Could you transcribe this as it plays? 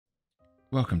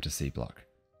Welcome to Seablock.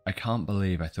 I can't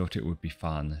believe I thought it would be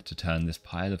fun to turn this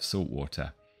pile of salt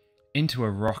water into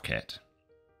a rocket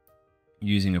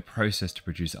using a process to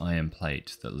produce iron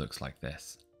plate that looks like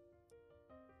this.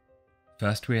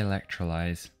 First we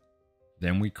electrolyze,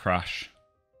 then we crush,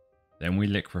 then we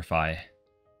liquefy,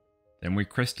 then we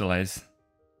crystallize,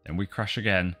 then we crush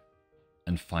again,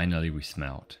 and finally we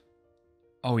smelt.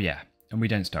 Oh yeah, and we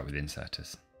don't start with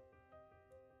inserters.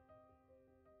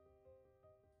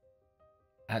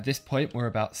 At this point, we're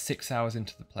about 6 hours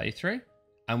into the playthrough,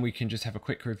 and we can just have a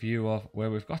quick review of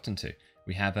where we've gotten to.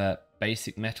 We have a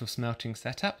basic metal smelting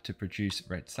setup to produce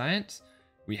red science.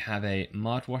 We have a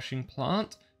mud washing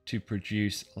plant to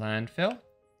produce landfill.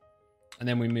 And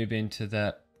then we move into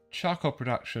the charcoal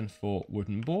production for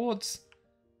wooden boards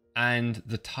and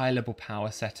the tileable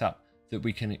power setup that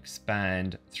we can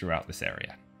expand throughout this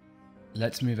area.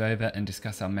 Let's move over and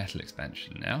discuss our metal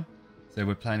expansion now. So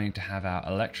we're planning to have our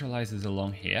electrolyzers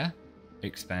along here,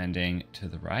 expanding to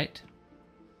the right.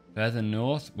 Further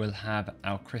north, we'll have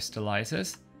our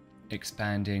crystallizers,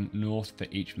 expanding north for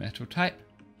each metal type.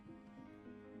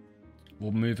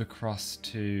 We'll move across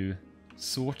to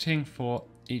sorting for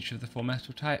each of the 4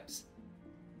 metal types.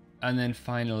 And then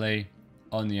finally,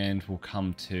 on the end, we'll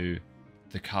come to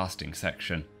the casting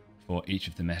section for each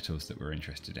of the metals that we're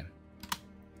interested in.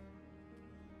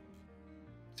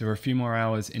 So we're a few more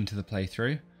hours into the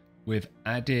playthrough. We've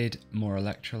added more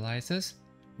electrolyzers.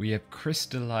 We have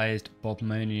crystallized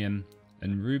bobmonium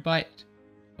and rubite,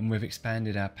 and we've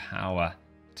expanded our power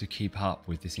to keep up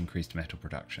with this increased metal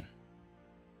production.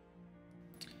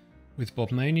 With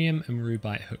bobmonium and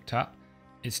rubite hooked up,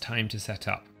 it's time to set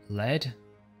up lead,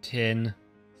 tin,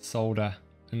 solder,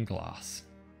 and glass.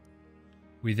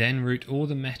 We then route all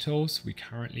the metals we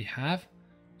currently have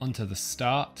onto the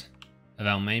start of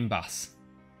our main bus.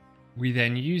 We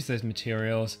then use those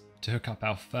materials to hook up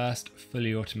our first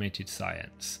fully automated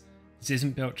science. This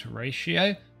isn't built to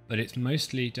ratio, but it's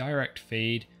mostly direct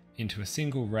feed into a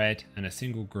single red and a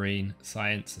single green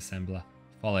science assembler,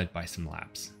 followed by some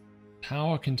labs.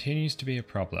 Power continues to be a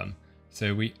problem,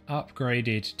 so we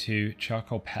upgraded to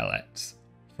charcoal pellets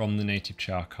from the native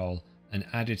charcoal and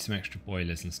added some extra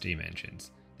boilers and steam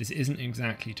engines. This isn't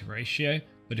exactly to ratio,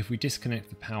 but if we disconnect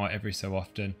the power every so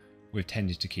often, we've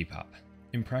tended to keep up.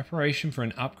 In preparation for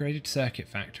an upgraded circuit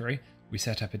factory, we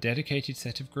set up a dedicated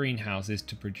set of greenhouses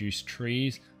to produce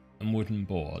trees and wooden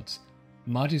boards.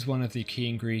 Mud is one of the key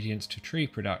ingredients to tree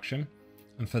production,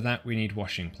 and for that we need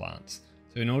washing plants.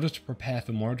 So in order to prepare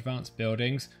for more advanced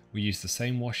buildings, we use the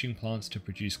same washing plants to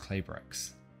produce clay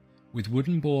bricks. With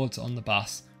wooden boards on the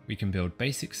bus, we can build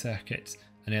basic circuits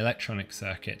and electronic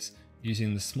circuits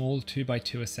using the small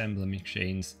 2x2 assembler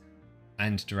machines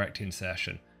and direct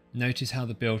insertion. Notice how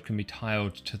the build can be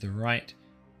tiled to the right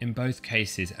in both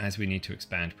cases as we need to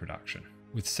expand production.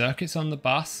 With circuits on the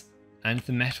bus and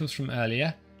the metals from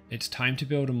earlier, it's time to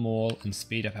build a mall and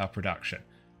speed up our production.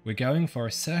 We're going for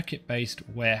a circuit-based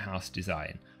warehouse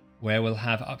design, where we'll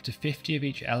have up to 50 of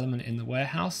each element in the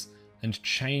warehouse and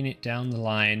chain it down the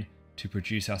line to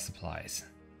produce our supplies.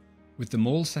 With the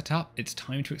mall set up, it's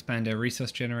time to expand our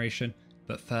resource generation,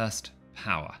 but first,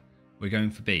 power. We're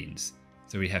going for beans.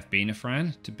 So we have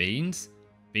beanafran to beans,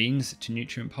 beans to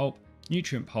nutrient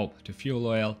pulp to fuel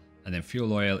oil, and then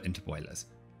fuel oil into boilers.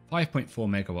 5.4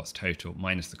 megawatts total,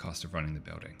 minus the cost of running the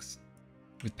buildings.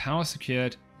 With power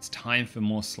secured, it's time for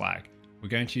more slag. We're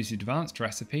going to use the advanced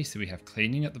recipe, so we have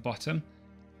cleaning at the bottom,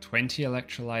 20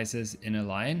 electrolyzers in a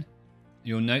line.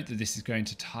 You'll note that this is going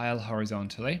to tile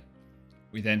horizontally.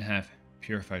 We then have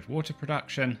purified water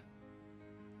production,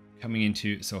 coming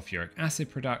into sulfuric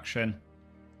acid production.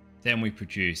 Then we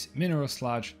produce mineral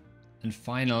sludge, and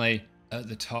finally at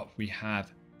the top we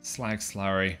have slag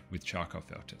slurry with charcoal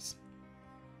filters.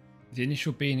 The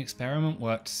initial bean experiment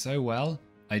worked so well,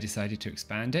 I decided to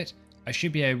expand it. I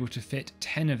should be able to fit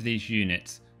 10 of these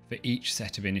units for each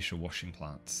set of initial washing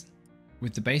plants.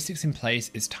 With the basics in place,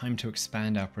 it's time to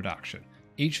expand our production.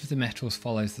 Each of the metals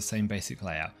follows the same basic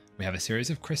layout. We have a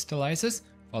series of crystallizers,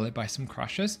 followed by some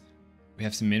crushers. We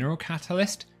have some mineral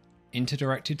catalyst,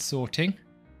 interdirected sorting.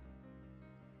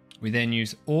 We then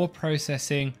use ore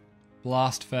processing,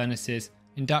 blast furnaces,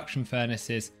 induction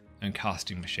furnaces, and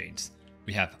casting machines.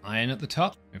 We have iron at the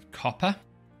top, we have copper.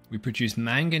 We produce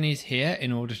manganese here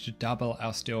in order to double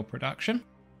our steel production.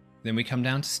 Then we come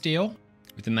down to steel,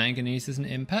 with the manganese as an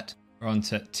input. We're on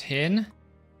to tin,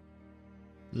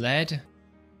 lead,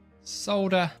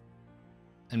 solder,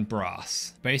 and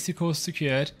brass. Basic ores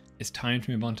secured, it's time to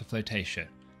move on to floatation.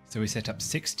 So we set up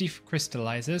 60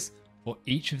 crystallizers for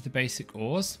each of the basic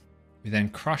ores. We then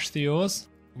crush the ores,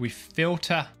 we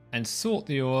filter and sort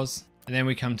the ores, And then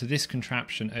we come to this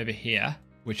contraption over here,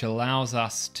 which allows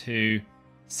us to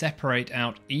separate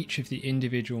out each of the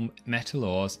individual metal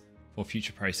ores for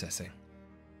future processing.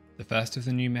 The first of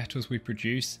the new metals we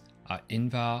produce are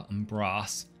Invar and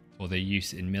brass for their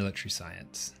use in military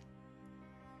science.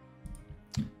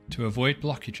 To avoid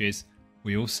blockages,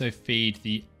 we also feed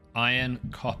the iron,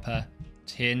 copper,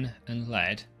 tin and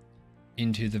lead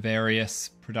into the various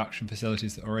production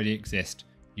facilities that already exist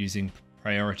using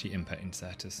priority input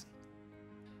inserters.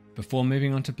 Before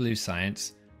moving on to blue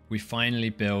science, we finally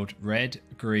build red,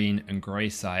 green and grey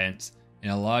science in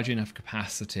a large enough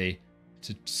capacity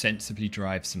to sensibly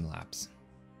drive some labs.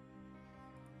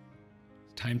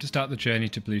 Time to start the journey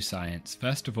to blue science.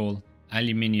 First of all,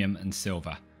 aluminium and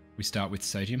silver. We start with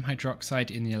sodium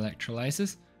hydroxide in the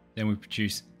electrolyzers, then we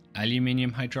produce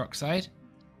aluminium hydroxide.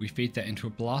 We feed that into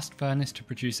a blast furnace to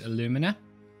produce alumina.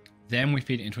 Then we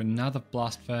feed it into another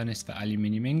blast furnace for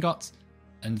aluminium ingots,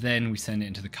 and then we send it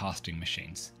into the casting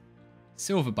machines.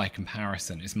 Silver, by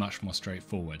comparison, is much more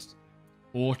straightforward.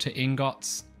 Ore to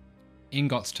ingots,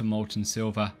 ingots to molten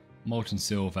silver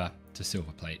to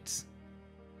silver plates.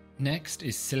 Next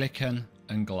is silicon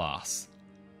and glass.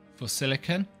 For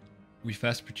silicon, we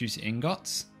first produce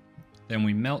ingots, then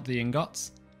we melt the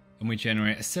ingots, and we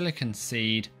generate a silicon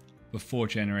seed before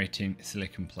generating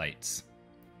silicon plates.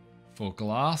 For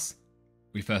glass,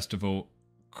 we first of all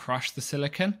crush the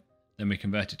silicon, then we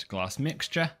convert it to glass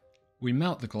mixture, we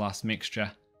melt the glass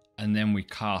mixture, and then we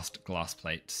cast glass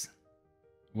plates.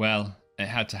 Well, it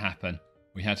had to happen.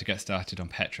 We had to get started on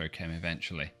petrochem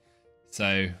eventually.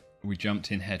 So we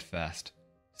jumped in head first.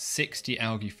 60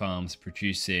 algae farms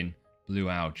producing blue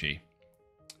algae.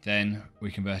 Then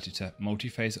we converted to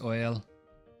multi-phase oil,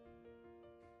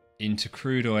 into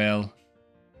crude oil,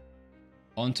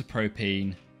 onto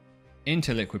propene,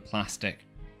 into liquid plastic,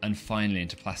 and finally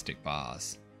into plastic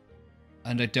bars.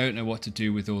 And I don't know what to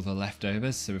do with all the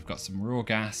leftovers, so we've got some raw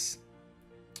gas,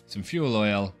 some fuel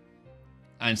oil,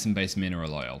 and some base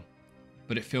mineral oil.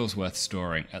 But it feels worth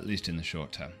storing, at least in the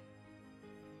short term.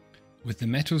 With the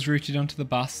metals routed onto the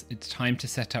bus, it's time to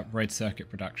set up red circuit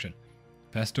production.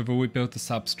 First of all, we build the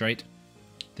substrate,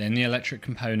 then the electric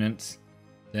components,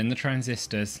 then the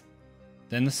transistors,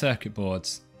 then the circuit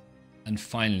boards, and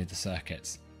finally the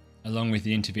circuits, along with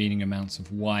the intervening amounts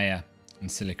of wire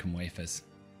and silicon wafers.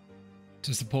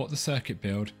 To support the circuit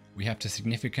build, we have to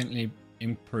significantly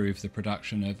improve the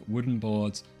production of wooden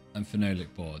boards and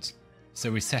phenolic boards,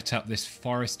 so we set up this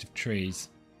forest of trees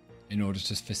in order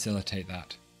to facilitate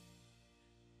that.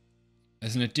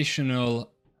 As an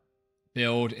additional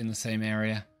build in the same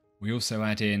area, we also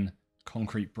add in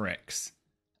concrete bricks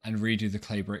and redo the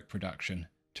clay brick production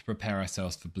to prepare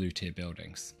ourselves for blue tier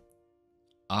buildings.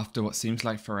 After what seems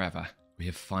like forever, we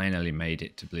have finally made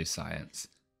it to blue science.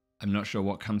 I'm not sure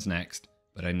what comes next,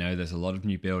 but I know there's a lot of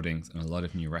new buildings and a lot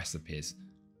of new recipes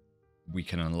we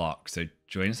can unlock, so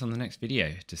join us on the next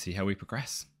video to see how we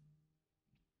progress.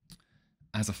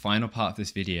 As a final part of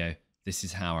this video, this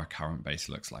is how our current base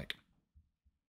looks like.